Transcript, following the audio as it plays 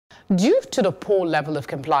Due to the poor level of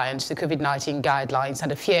compliance to COVID-19 guidelines and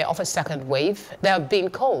the fear of a second wave, there have been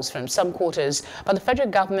calls from some quarters by the federal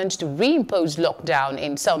government to reimpose lockdown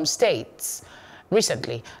in some states.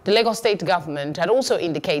 Recently, the Lagos state government had also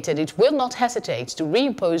indicated it will not hesitate to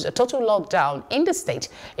reimpose a total lockdown in the state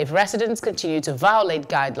if residents continue to violate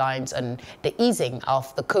guidelines and the easing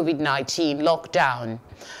of the COVID-19 lockdown.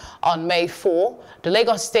 On May 4, the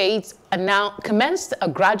Lagos state commenced a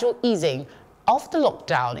gradual easing of the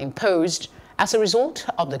lockdown imposed as a result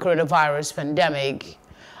of the coronavirus pandemic.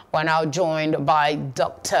 We're now joined by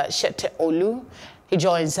Dr. Shete Olu. He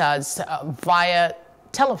joins us via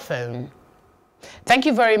telephone. Thank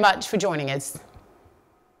you very much for joining us.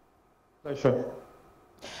 Pleasure.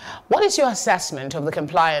 What is your assessment of the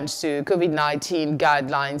compliance to COVID-19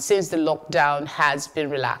 guidelines since the lockdown has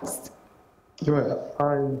been relaxed?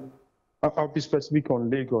 I'll be specific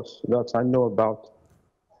on Lagos that I know about.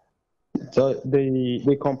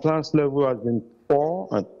 The compliance level has been poor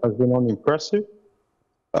and has been unimpressive.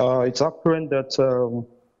 It's apparent that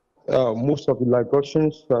most of the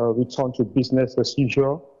Lagosians returned to business as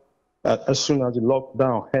usual as soon as the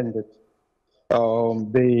lockdown ended.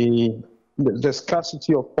 The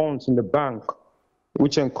scarcity of funds in the bank,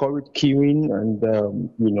 which encouraged queuing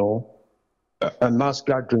and mass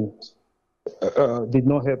gatherings, did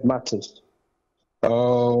not help matters.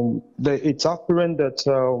 It's apparent that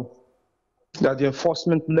the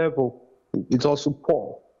enforcement level is also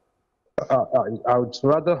poor. I would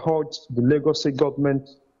rather urge the Lagos State government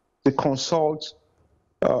to consult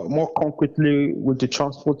more concretely with the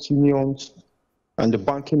transport unions and the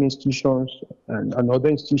banking institutions and other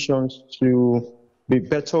institutions to be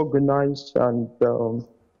better organized and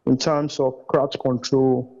in terms of crowd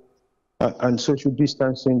control and social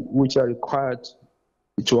distancing, which are required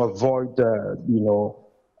to avoid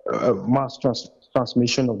mass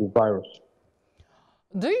transmission of the virus.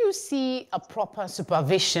 Do you see a proper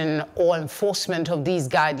supervision or enforcement of these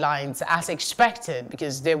guidelines as expected?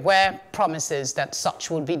 Because there were promises that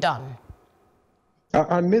such would be done.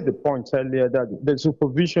 I made the point earlier that the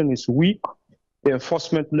supervision is weak, the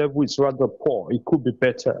enforcement level is rather poor. It could be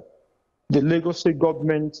better. The Lagos State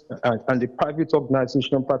government and the private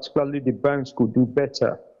organization, particularly the banks, could do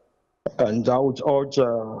better. And I would urge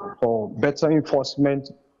for better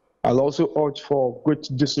enforcement. I'll also urge for great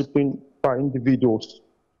discipline by individuals.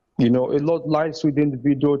 A lot lies with the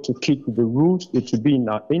individual to keep to the rules. It should be in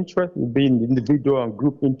our interest, it will be in the individual and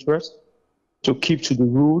group interest to keep to the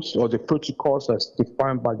rules or the protocols as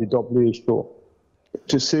defined by the WHO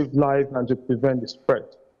to save lives and to prevent the spread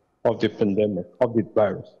of the pandemic, of the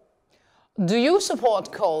virus. Do you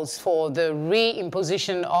support calls for the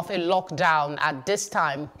reimposition of a lockdown at this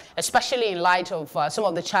time, especially in light of some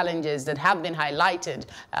of the challenges that have been highlighted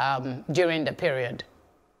during the period?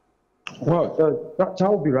 Well, that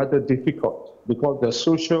will be rather difficult because there are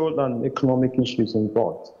social and economic issues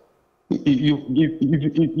involved. There's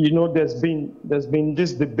been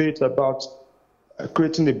this debate about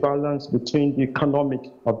creating a balance between the economic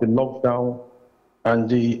of the lockdown and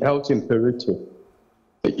the health imperative.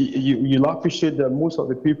 You'll appreciate that most of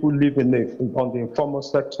the people live on the informal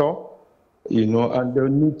sector, and they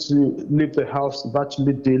need to leave the house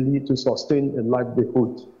virtually daily to sustain a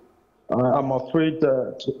livelihood. I'm afraid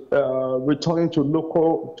that returning to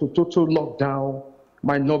total lockdown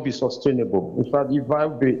might not be sustainable. In fact, if I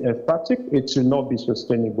be emphatic, it will not be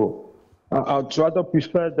sustainable. I'd rather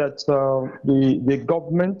prefer that the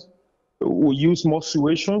government will use more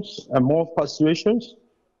suasions and more persuasions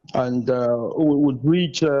and would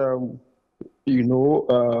reach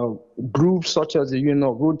groups such as the Union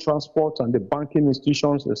of Road Transport and the banking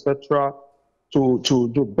institutions, etc.,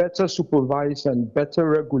 to better supervise and better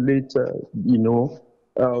regulate,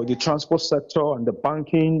 the transport sector and the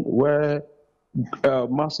banking where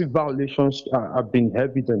massive violations have been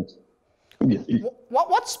evident.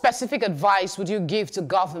 What specific advice would you give to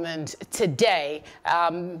government today,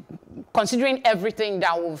 considering everything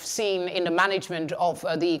that we've seen in the management of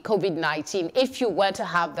the COVID-19, if you were to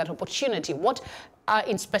have that opportunity? What,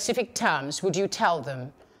 in specific terms, would you tell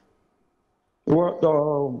them?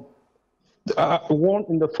 Well, one,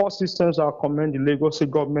 in the first instance, I commend the Lagos State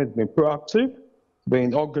government being proactive,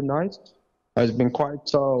 being organized, has been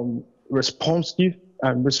quite responsive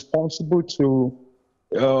and responsible to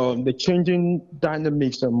the changing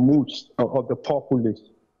dynamics and moods of the populace.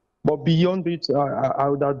 But beyond it, I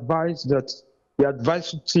would advise that the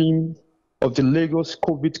advisory team of the Lagos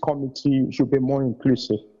COVID committee should be more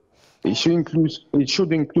inclusive. It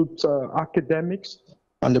should include academics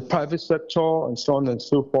and the private sector and so on and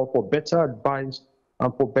so forth for better advice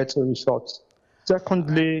and for better results.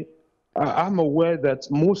 Secondly, I'm aware that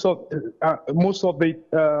most of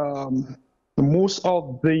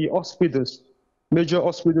the hospitals, major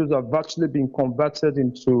hospitals, have actually been converted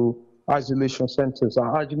into isolation centers.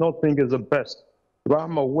 I do not think it's the best. But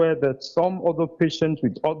I'm aware that some other patients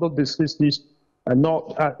with other diseases do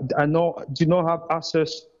not have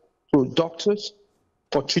access to doctors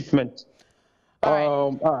for treatment. I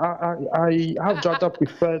have rather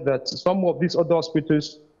preferred that some of these other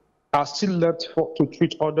hospitals are still left to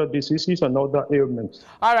treat other diseases and other ailments.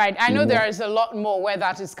 All right, I know there is a lot more where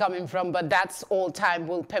that is coming from, but that's all time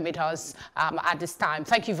will permit us at this time.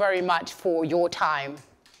 Thank you very much for your time.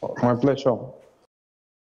 My pleasure.